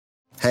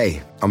Hey,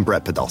 I'm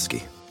Brett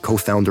Podolsky,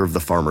 co-founder of The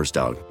Farmer's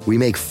Dog. We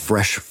make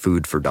fresh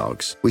food for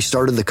dogs. We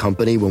started the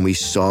company when we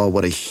saw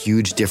what a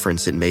huge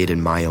difference it made in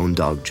my own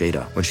dog,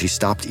 Jada, when she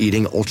stopped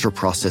eating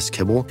ultra-processed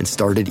kibble and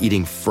started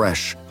eating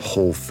fresh,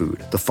 whole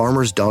food. The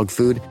Farmer's Dog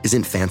food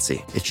isn't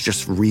fancy. It's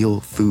just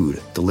real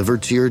food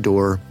delivered to your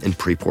door in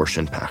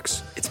pre-portioned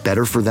packs. It's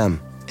better for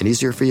them and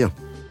easier for you.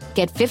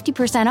 Get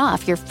 50%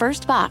 off your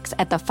first box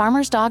at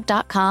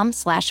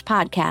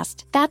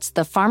thefarmersdog.com/podcast. That's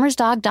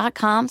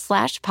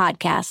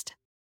thefarmersdog.com/podcast.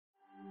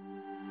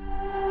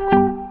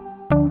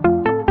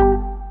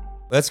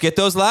 Let's get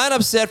those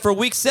lineups set for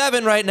Week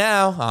 7 right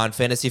now on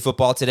Fantasy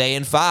Football Today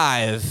in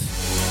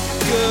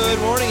 5. Good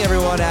morning,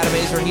 everyone. Adam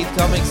Azer, Heath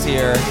Cummings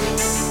here.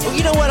 Well,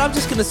 you know what? I'm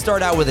just going to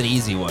start out with an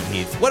easy one,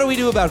 Heath. What do we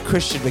do about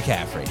Christian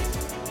McCaffrey?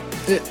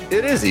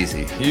 It is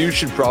easy. You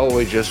should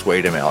probably just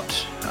wait him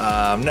out.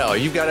 No,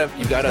 you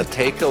gotta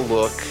take a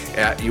look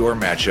at your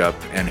matchup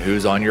and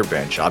who's on your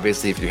bench.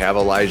 Obviously, if you have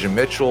Elijah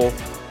Mitchell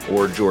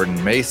or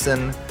Jordan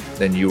Mason,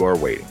 then you are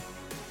waiting.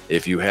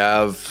 If you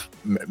have,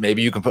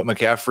 maybe you can put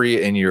McCaffrey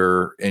in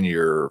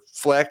your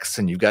flex,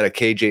 and you've got a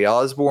KJ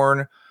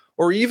Osborne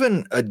or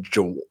even a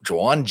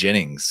Juwan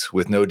Jennings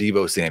with no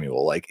Deebo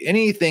Samuel. Like,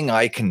 anything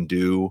I can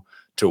do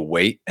to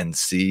wait and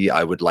see,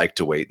 I would like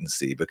to wait and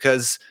see,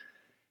 because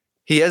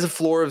he has a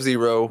floor of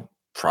 0.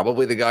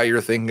 Probably the guy you're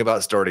thinking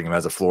about starting him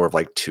has a floor of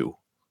like 2.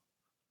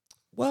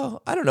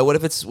 Well, I don't know. What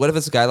if it's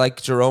a guy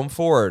like Jerome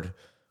Ford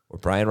or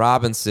Brian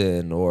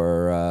Robinson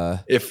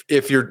or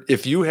if your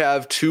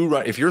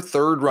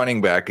third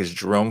running back is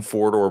Jerome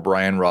Ford or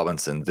Brian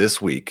Robinson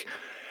this week,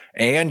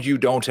 and you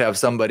don't have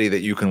somebody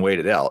that you can wait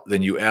it out,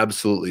 then you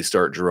absolutely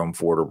start Jerome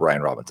Ford or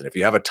Brian Robinson. If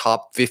you have a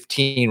top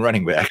 15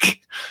 running back,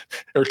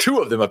 or 2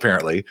 of them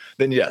apparently,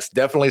 then yes,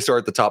 definitely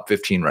start the top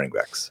 15 running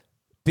backs.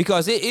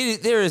 Because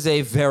there is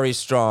a very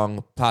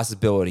strong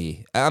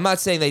possibility. I'm not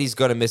saying that he's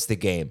going to miss the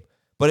game,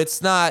 but it's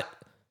not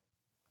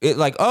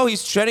like, oh,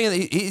 he's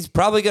trending, he's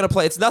probably going to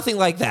play. It's nothing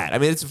like that. I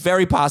mean, it's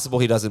very possible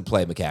he doesn't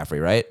play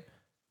McCaffrey, right?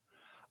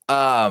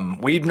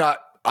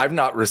 I've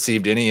not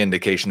received any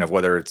indication of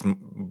whether it's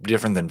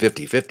different than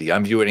 50-50.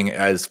 I'm viewing it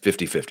as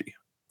 50-50.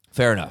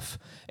 Fair enough.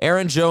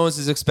 Aaron Jones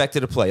is expected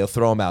to play. You'll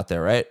throw him out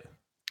there, right?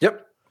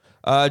 Yep.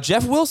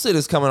 Jeff Wilson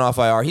is coming off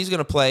IR. He's going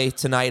to play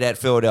tonight at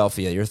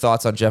Philadelphia. Your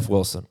thoughts on Jeff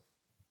Wilson?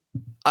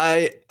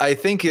 I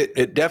think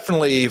it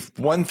definitely,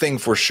 one thing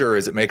for sure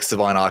is it makes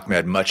Savon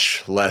Ahmed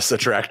much less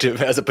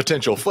attractive as a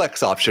potential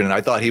flex option. And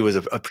I thought he was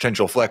a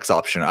potential flex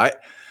option.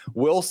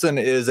 Wilson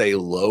is a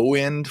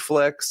low-end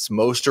flex.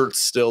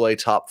 Mostert's still a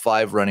top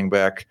 5 running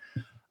back.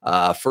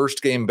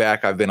 First game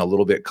back, I've been a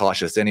little bit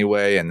cautious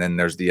anyway. And then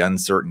there's the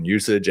uncertain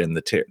usage and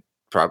the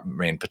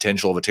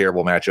potential of a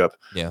terrible matchup.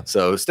 Yeah.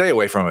 So stay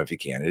away from him if you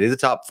can. It is a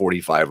top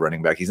 45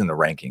 running back. He's in the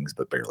rankings,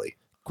 but barely.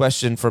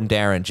 Question from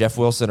Darren: Jeff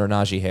Wilson or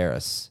Najee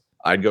Harris?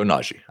 I'd go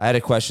Najee. I had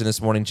a question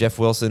this morning: Jeff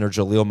Wilson or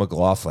Jaleel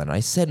McLaughlin?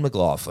 I said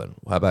McLaughlin.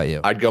 How about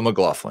you? I'd go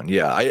McLaughlin.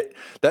 Yeah, I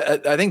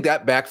think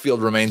that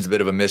backfield remains a bit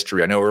of a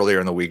mystery. I know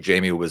earlier in the week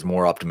Jamie was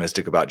more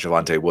optimistic about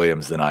Javonte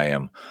Williams than I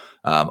am.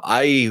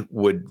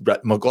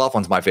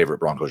 McLaughlin's my favorite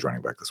Broncos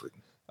running back this week.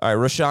 All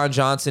right, Rashawn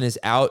Johnson is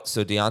out,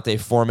 so Deontay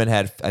Foreman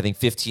had, I think,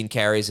 15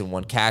 carries and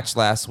 1 catch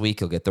last week.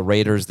 He'll get the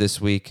Raiders this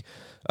week.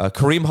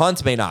 Kareem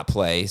Hunt may not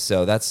play,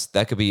 so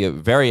that could be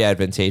very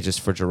advantageous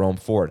for Jerome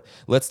Ford.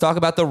 Let's talk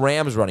about the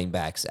Rams running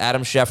backs.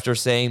 Adam Schefter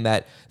saying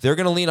that they're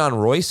going to lean on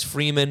Royce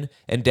Freeman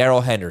and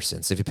Darrell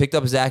Henderson. So if you picked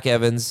up Zach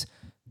Evans,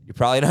 you're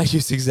probably not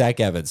using Zach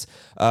Evans.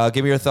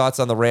 Give me your thoughts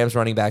on the Rams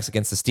running backs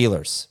against the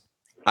Steelers.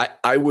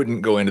 I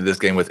wouldn't go into this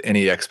game with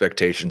any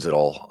expectations at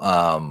all.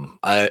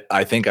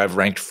 I think I've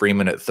ranked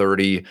Freeman at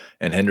 30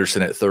 and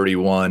Henderson at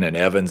 31 and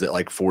Evans at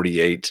like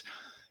 48.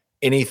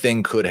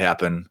 Anything could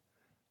happen.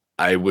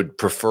 I would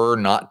prefer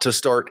not to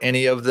start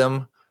any of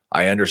them.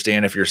 I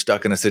understand if you're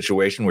stuck in a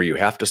situation where you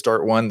have to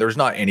start one. There's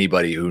not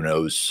anybody who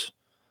knows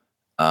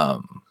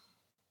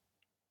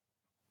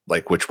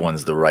like which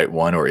one's the right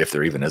one, or if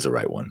there even is a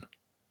right one.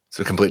 It's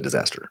a complete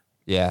disaster.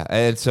 Yeah,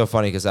 and it's so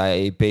funny because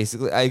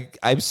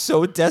I'm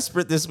so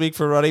desperate this week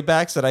for running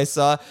backs that I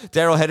saw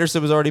Darrell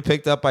Henderson was already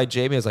picked up by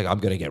Jamie. I was like, I'm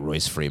going to get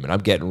Royce Freeman.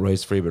 I'm getting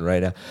Royce Freeman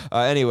right now.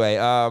 Anyway,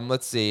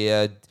 let's see.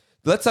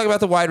 Let's talk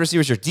about the wide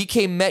receivers here.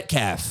 DK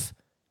Metcalf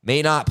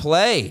may not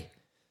play.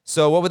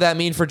 So what would that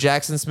mean for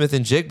Jackson Smith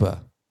and Jigba?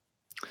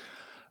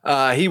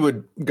 He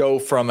would go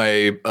from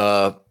a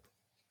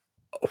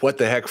what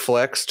the heck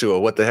flex to a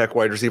what the heck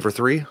wide receiver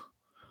 3.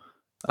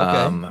 Okay.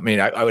 I mean,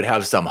 I would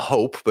have some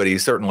hope, but he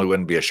certainly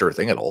wouldn't be a sure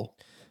thing at all.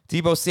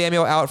 Deebo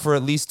Samuel out for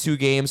at least 2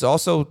 games.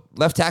 Also,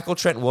 left tackle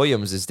Trent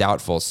Williams is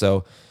doubtful.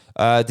 So,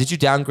 did you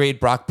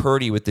downgrade Brock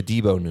Purdy with the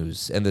Deebo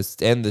news and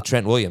the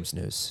Trent Williams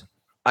news?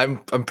 I'm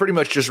pretty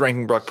much just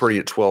ranking Brock Purdy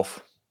at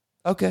 12th.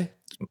 Okay,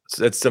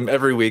 it's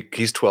every week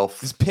he's 12th.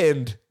 He's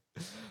pinned.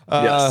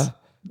 Yes.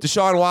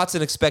 Deshaun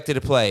Watson expected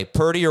to play.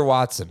 Purdy or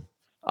Watson?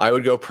 I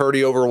would go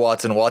Purdy over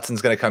Watson. Watson's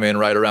going to come in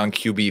right around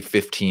QB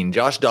 15.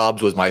 Josh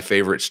Dobbs was my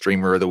favorite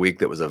streamer of the week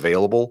that was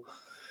available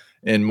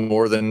in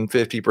more than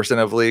 50%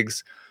 of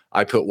leagues.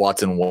 I put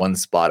Watson 1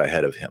 spot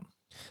ahead of him.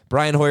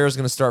 Brian Hoyer is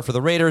going to start for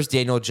the Raiders.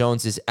 Daniel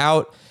Jones is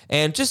out.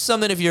 And just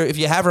something, if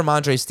you have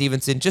Ramondre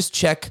Stevenson, just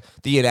check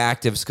the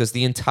inactives because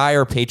the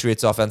entire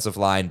Patriots offensive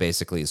line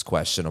basically is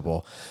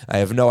questionable. I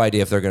have no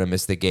idea if they're going to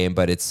miss the game,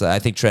 but it's I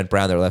think Trent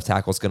Brown, their left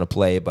tackle, is going to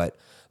play, but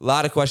a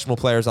lot of questionable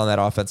players on that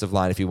offensive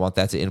line if you want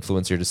that to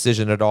influence your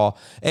decision at all.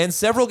 And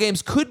several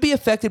games could be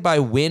affected by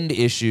wind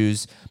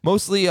issues,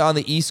 mostly on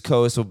the East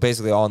Coast, so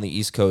basically all on the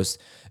East Coast.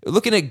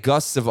 Looking at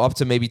gusts of up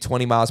to maybe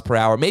 20 miles per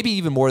hour, maybe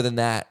even more than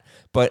that.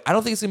 But I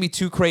don't think it's going to be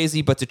too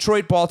crazy. But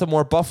Detroit,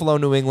 Baltimore, Buffalo,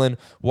 New England,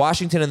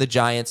 Washington and the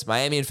Giants,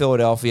 Miami and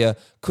Philadelphia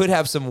could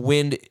have some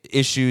wind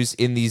issues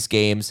in these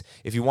games.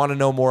 If you want to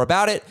know more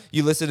about it,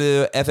 you listen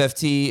to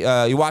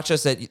FFT. You watch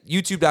us at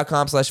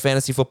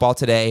youtube.com/fantasyfootball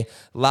today,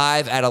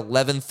 live at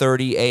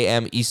 11:30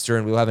 a.m.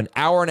 Eastern. We'll have an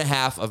hour and a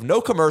half of no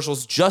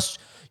commercials, just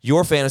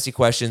your fantasy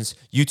questions.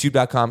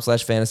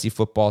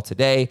 youtube.com/fantasyfootball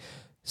today.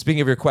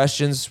 Speaking of your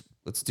questions,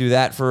 let's do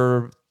that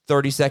for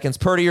 30 seconds.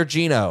 Purdy or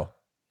Geno?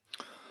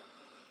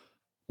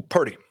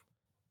 Purdy.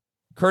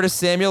 Curtis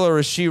Samuel or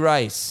Rashee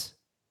Rice?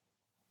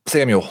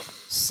 Samuel.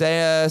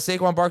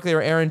 Saquon Barkley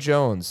or Aaron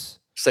Jones?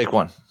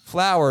 Saquon.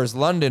 Flowers,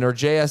 London or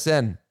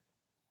JSN?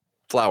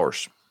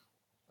 Flowers.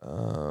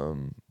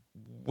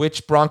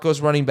 Which Broncos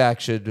running back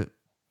should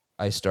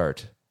I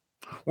start?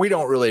 We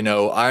don't really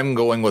know. I'm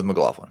going with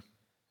McLaughlin.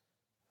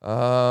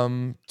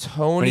 Tony.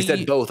 When he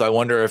said both, I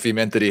wonder if he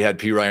meant that he had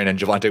P. Ryan and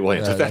Javonte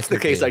Williams. If that's the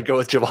case, I'd go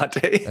with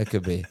Javonte. That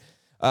could be.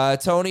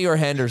 Tony or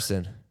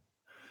Henderson?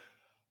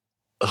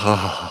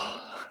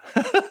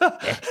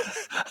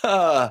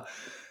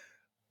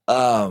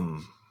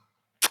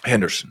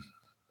 Henderson.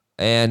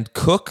 And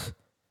Cook,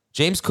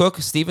 James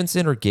Cook,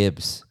 Stevenson or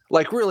Gibbs?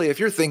 Like, really, if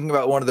you're thinking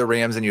about one of the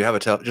Rams and you have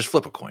just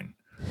flip a coin.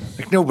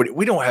 Like,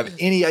 we don't have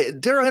any.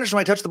 Darrell Henderson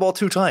might touch the ball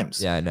 2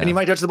 times. Yeah, I know. And he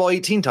might touch the ball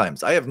 18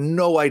 times. I have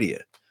no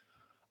idea.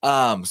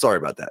 Sorry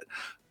about that.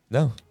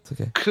 No, it's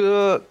okay.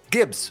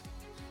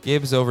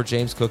 Gibbs over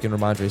James Cook and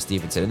Ramondre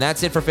Stevenson. And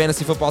that's it for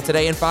Fantasy Football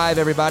Today in 5,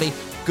 everybody.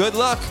 Good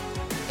luck.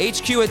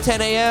 HQ at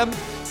 10 a.m.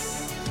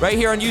 right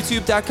here on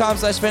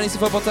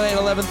youtube.com/fantasyfootball today at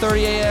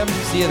 11:30 a.m.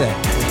 See you there.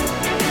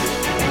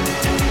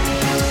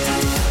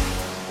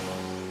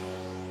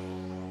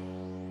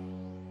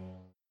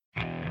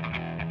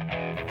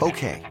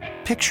 Okay,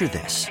 picture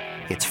this.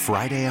 It's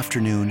Friday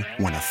afternoon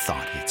when a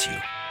thought hits you.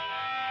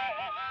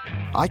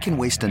 I can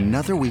waste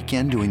another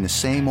weekend doing the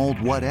same old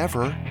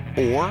whatever,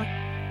 or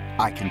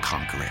I can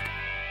conquer it.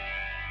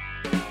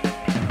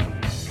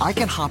 I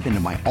can hop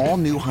into my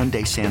all-new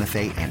Hyundai Santa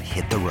Fe and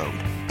hit the road.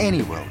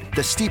 Any road.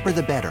 The steeper,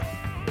 the better.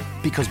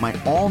 Because my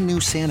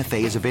all-new Santa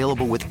Fe is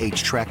available with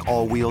H-Track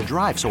all-wheel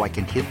drive, so I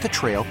can hit the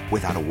trail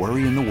without a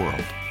worry in the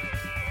world.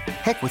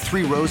 Heck, with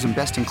 3 rows and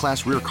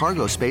best-in-class rear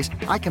cargo space,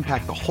 I can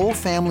pack the whole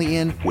family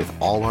in with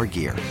all our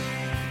gear.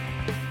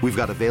 We've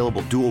got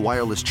available dual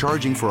wireless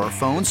charging for our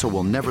phones, so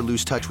we'll never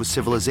lose touch with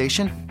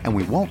civilization, and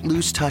we won't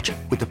lose touch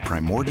with the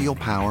primordial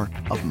power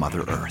of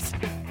Mother Earth.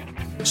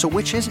 So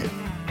which is it?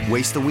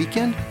 Waste the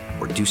weekend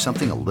or do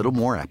something a little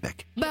more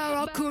epic?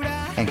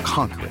 And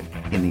conquer it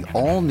in the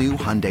all-new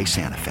Hyundai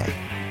Santa Fe.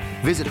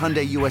 Visit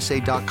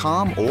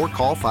HyundaiUSA.com or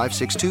call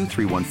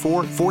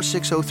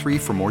 562-314-4603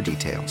 for more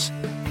details.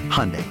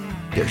 Hyundai,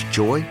 there's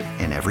joy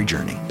in every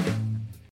journey.